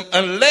said to them,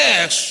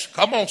 unless,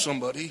 come on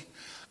somebody,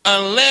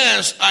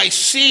 unless I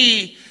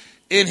see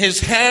in his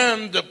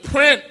hand the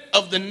print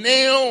of the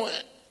nail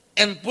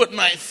and put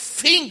my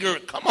finger,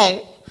 come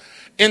on,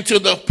 into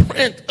the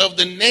print of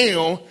the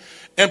nail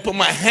and put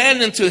my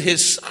hand into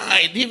his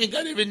side, even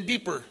got even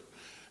deeper.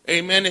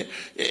 Amen.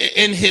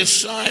 In his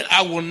side,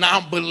 I will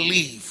not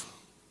believe.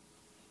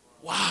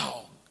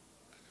 Wow.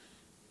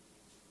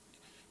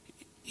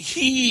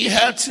 He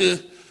had to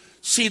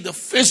see the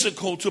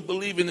physical to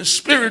believe in the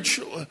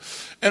spiritual.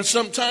 And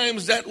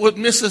sometimes that's what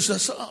messes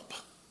us up.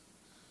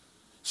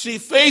 See,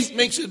 faith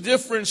makes a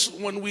difference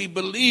when we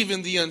believe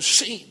in the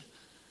unseen.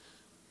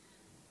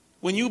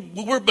 When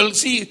we're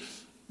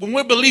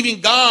believing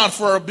God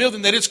for our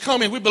building that it's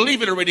coming, we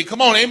believe it already. Come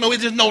on, amen.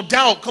 There's no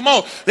doubt. Come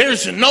on.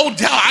 There's no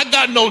doubt. I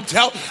got no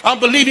doubt. I'm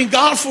believing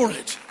God for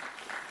it.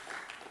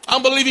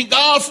 I'm believing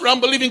God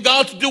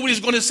to do what he's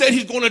going to say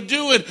he's going to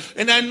do it.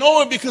 And I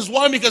know it because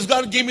why? Because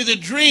God gave me the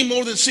dream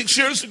more than 6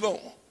 years ago.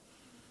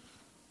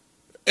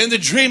 And the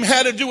dream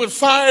had to do with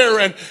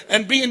fire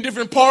and being in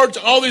different parts,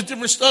 all this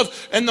different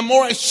stuff. And the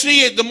more I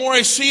see it, the more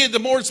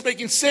it's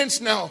making sense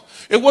now.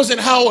 It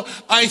wasn't how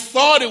I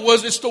thought it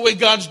was. It's the way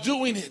God's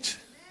doing it.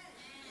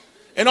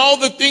 And all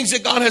the things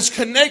that God has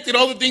connected,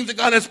 all the things that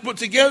God has put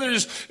together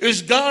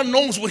is God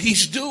knows what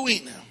he's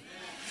doing.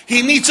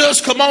 He needs us,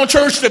 come on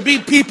church, to be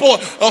people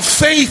of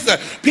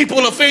faith. People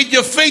of faith,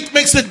 your faith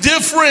makes a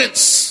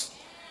difference.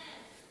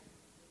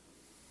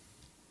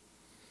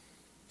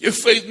 Your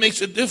faith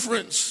makes a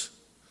difference.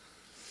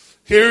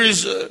 Here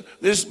is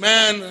this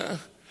man,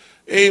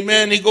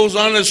 amen. He goes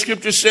on, the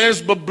scripture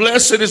says, but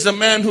blessed is the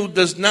man who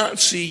does not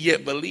see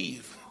yet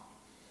believe.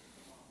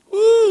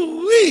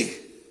 Woo-wee.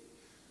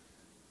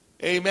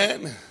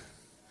 Amen.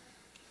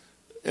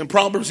 In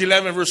Proverbs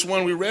 11 verse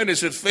 1 we read, it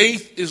said,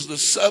 faith is the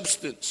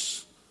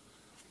substance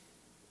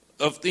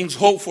of things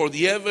hoped for,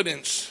 the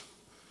evidence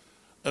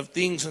of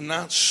things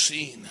not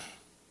seen.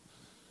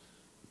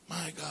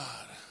 My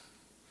God.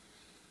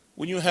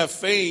 When you have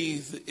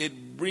faith,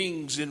 it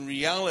brings in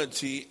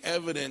reality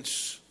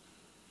evidence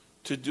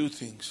to do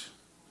things.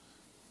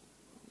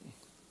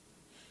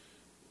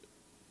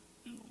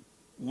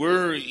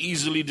 We're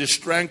easily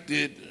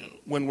distracted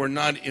when we're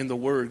not in the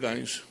Word,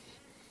 guys.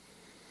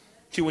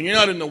 See, when you're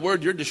not in the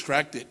Word, you're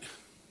distracted.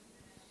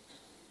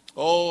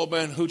 Oh,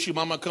 man, Hoochie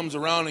Mama comes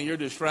around and you're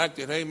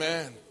distracted.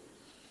 Amen.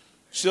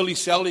 Silly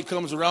Sally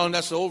comes around,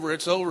 that's over.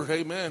 It's over.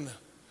 Amen.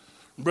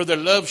 Brother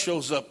Love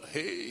shows up.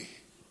 Hey.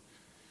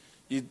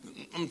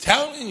 I'm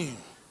telling you.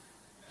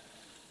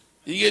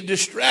 You get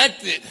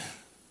distracted.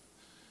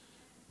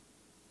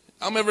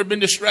 I've never been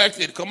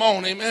distracted. Come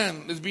on,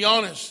 amen. Let's be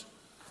honest.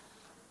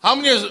 How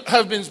many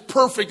have been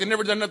perfect and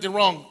never done nothing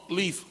wrong?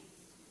 Leave.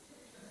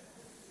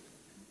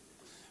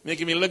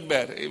 Making me look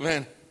bad.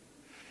 Amen.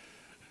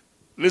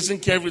 Listen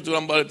carefully to what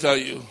I'm about to tell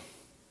you.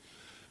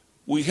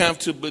 We have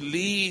to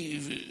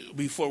believe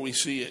before we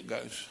see it,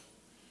 guys.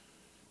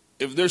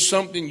 If there's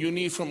something you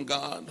need from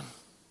God,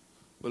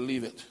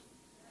 believe it.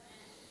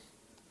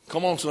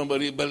 Come on,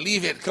 somebody.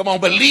 Believe it. Come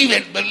on, believe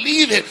it.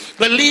 Believe it.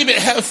 Believe it.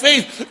 Have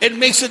faith. It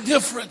makes a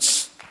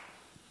difference.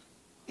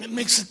 It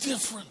makes a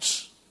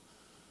difference.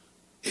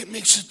 It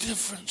makes a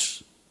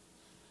difference.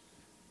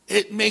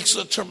 It makes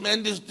a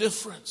tremendous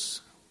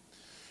difference.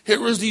 Here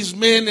was these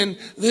men and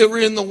they were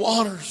in the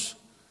waters.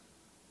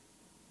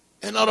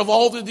 And out of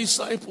all the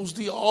disciples,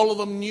 all of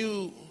them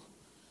knew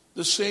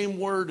the same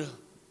word.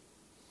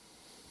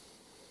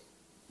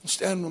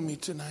 Stand with me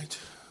tonight.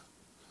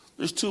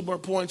 There's 2 more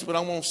points, but I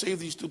won't save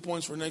these 2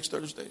 points for next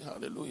Thursday.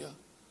 Hallelujah.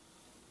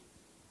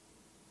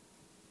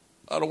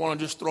 I don't want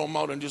to just throw them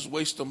out and just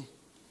waste them.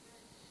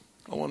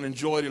 I want to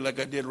enjoy it like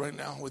I did right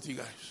now with you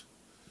guys.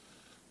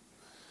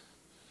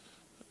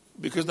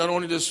 Because not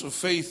only does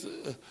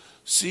faith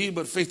see,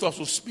 but faith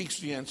also speaks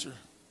the answer.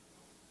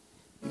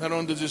 Not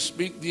only does it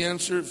speak the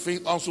answer,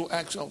 faith also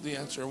acts out the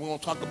answer. We're going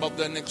to talk about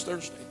that next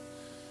Thursday.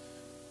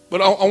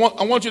 But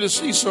I want you to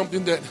see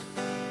something, that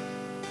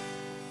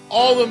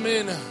all the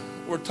men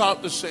were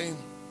taught the same,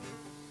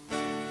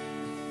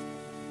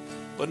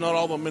 but not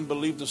all the men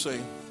believed the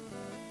same.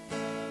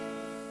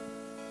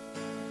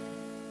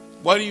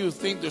 Why do you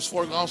think there's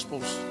 4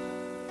 gospels?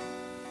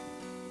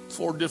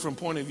 4 different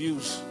point of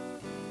views.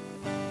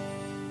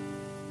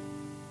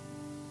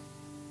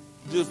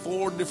 There's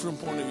 4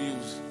 different point of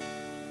views.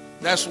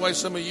 That's why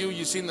some of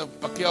you seen the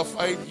Pacquiao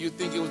fight, you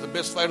think it was the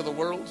best fight of the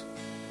world.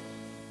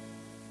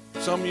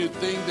 Some of you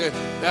think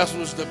that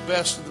was the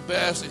best of the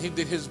best, and he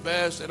did his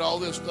best and all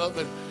this stuff,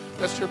 and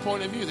that's your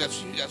point of view.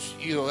 That's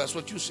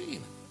what you see.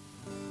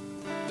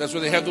 That's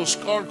why they have those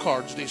score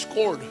cards. They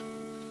scored.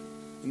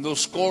 And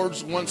those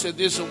scores, one said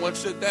this and one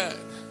said that.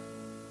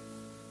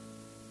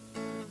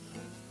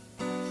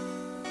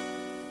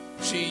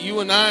 See, you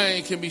and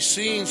I can be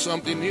seeing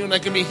something. You and I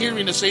can be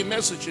hearing the same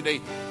message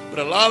today. But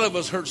a lot of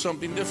us heard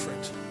something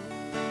different.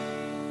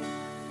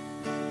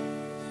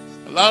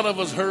 A lot of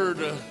us heard,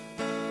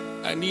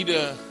 I need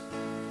to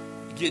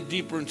get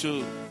deeper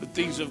into the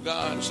things of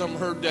God. Some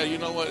heard that, you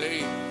know what,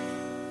 hey,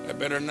 I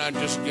better not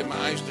just get my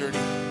eyes dirty.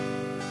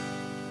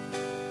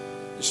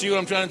 You see what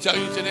I'm trying to tell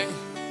you today?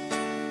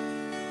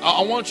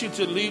 I want you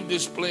to leave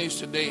this place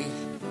today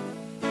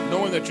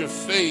knowing that your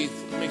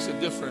faith makes a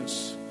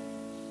difference.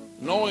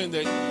 Knowing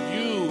that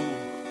you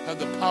have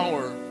the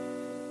power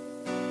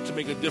to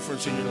make a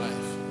difference in your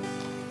life.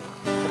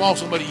 Come on,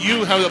 somebody,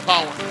 you have the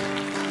power.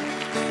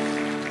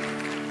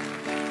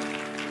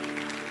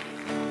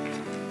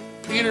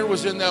 Peter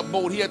was in that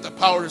boat. He had the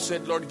power to say,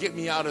 Lord, get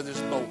me out of this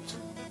boat.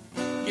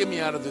 Get me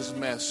out of this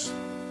mess.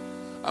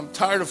 I'm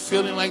tired of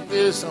feeling like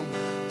this. I'm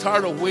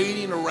tired of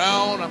waiting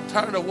around. I'm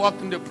tired of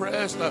walking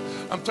depressed.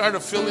 I'm tired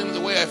of feeling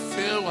the way I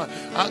feel.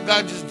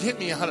 God, just get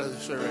me out of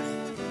this already.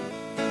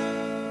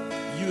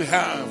 You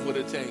have what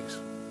it takes.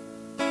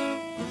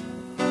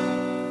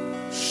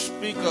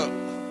 Speak up.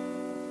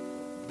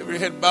 Every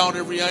head bowed,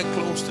 every eye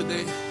closed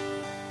today.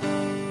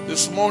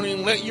 This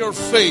morning, let your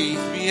faith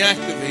be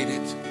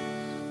activated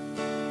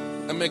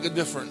and make a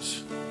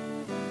difference.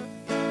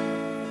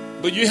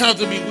 But you have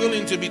to be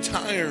willing to be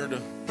tired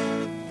of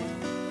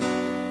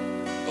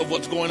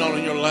what's going on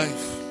in your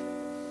life.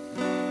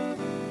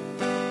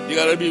 You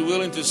got to be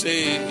willing to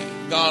say,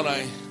 God,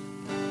 I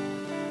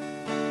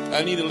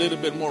need a little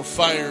bit more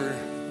fire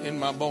in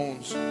my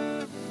bones.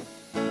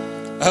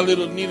 I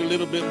need a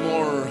little bit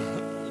more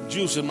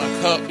juice in my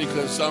cup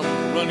because I'm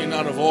running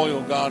out of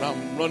oil, God.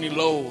 I'm running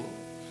low.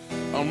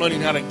 I'm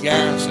running out of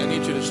gas. I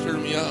need you to stir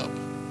me up.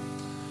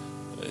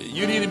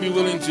 You need to be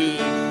willing to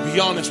be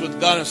honest with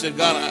God and say,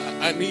 God,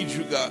 I need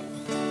you, God.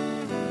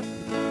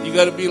 You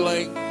got to be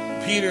like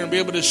Peter and be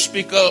able to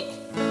speak up.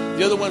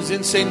 The other ones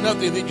didn't say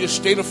nothing. They just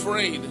stayed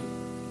afraid.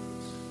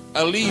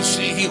 At least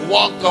he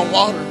walked on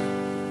water.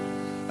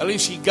 At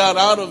least he got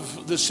out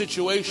of the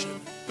situation.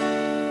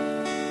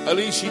 At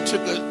least he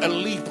took a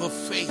leap of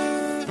faith.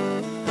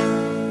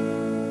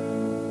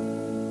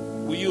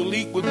 Will you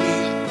leap with me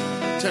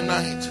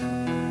tonight?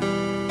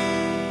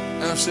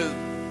 And I said,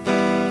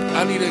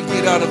 I need to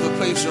get out of the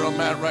place where I'm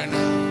at right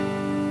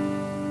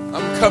now.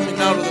 I'm coming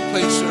out of the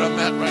place where I'm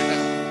at right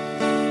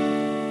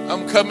now.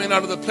 I'm coming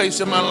out of the place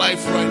in my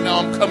life right now.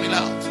 I'm coming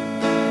out.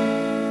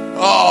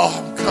 Oh,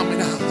 I'm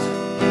coming out.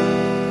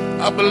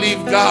 I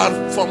believe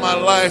God for my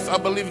life. I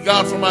believe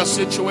God for my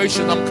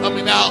situation. I'm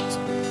coming out.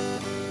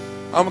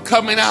 I'm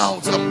coming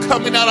out. I'm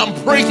coming out. I'm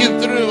breaking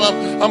through.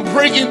 I'm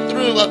breaking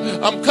through.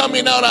 I'm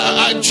coming out.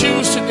 I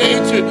choose today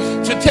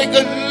to take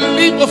a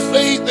leap of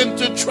faith and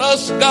to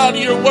trust God,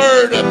 your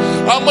word.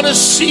 I'm going to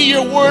see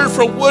your word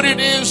for what it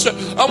is.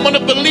 I'm going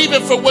to believe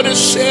it for what it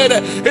said.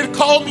 It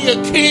called me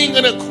a king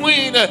and a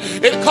queen.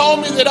 It called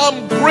me that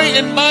I'm great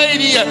and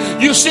mighty.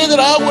 You said that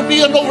I would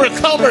be an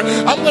overcomer.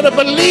 I'm going to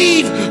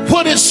believe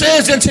what it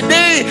says. And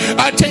today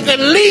I take a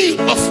leap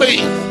of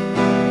faith.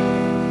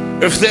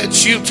 If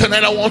that's you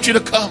tonight, I want you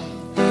to come.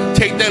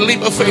 Take that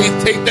leap of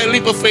faith. Take that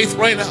leap of faith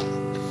right now.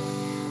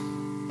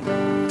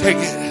 Take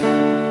it.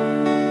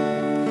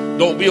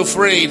 Don't be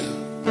afraid.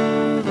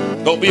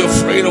 Don't be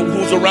afraid of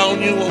who's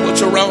around you or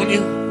what's around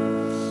you.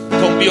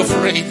 Don't be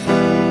afraid.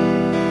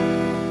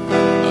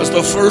 That's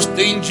the first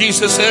thing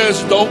Jesus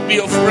says. Don't be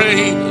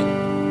afraid.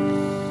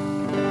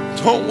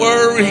 Don't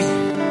worry.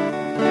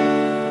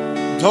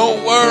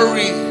 Don't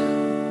worry.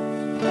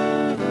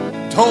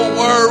 Don't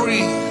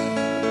worry.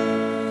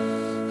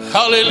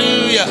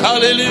 Hallelujah,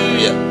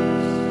 hallelujah.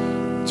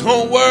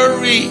 Don't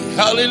worry,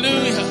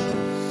 hallelujah.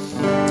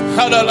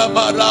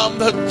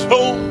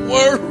 Don't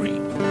worry.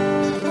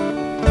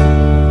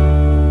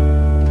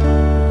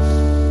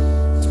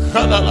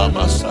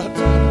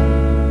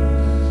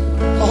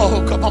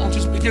 Oh, come on,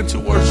 just begin to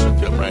worship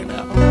him right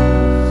now.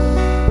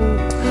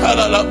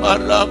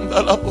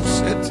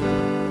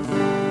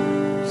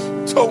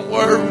 Don't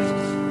worry.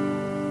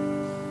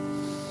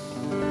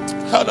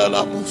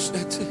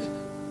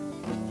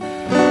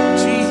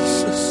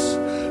 Jesus.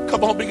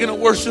 Come on, begin to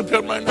worship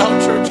him right now,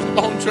 church. Come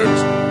on, church.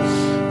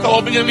 Come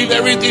on, begin to leave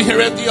everything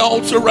here at the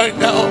altar right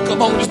now.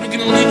 Come on, just begin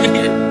to leave it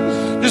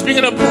here. Just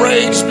begin to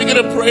pray. Just begin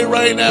to pray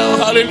right now.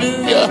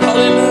 Hallelujah.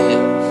 Hallelujah.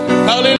 Hallelujah.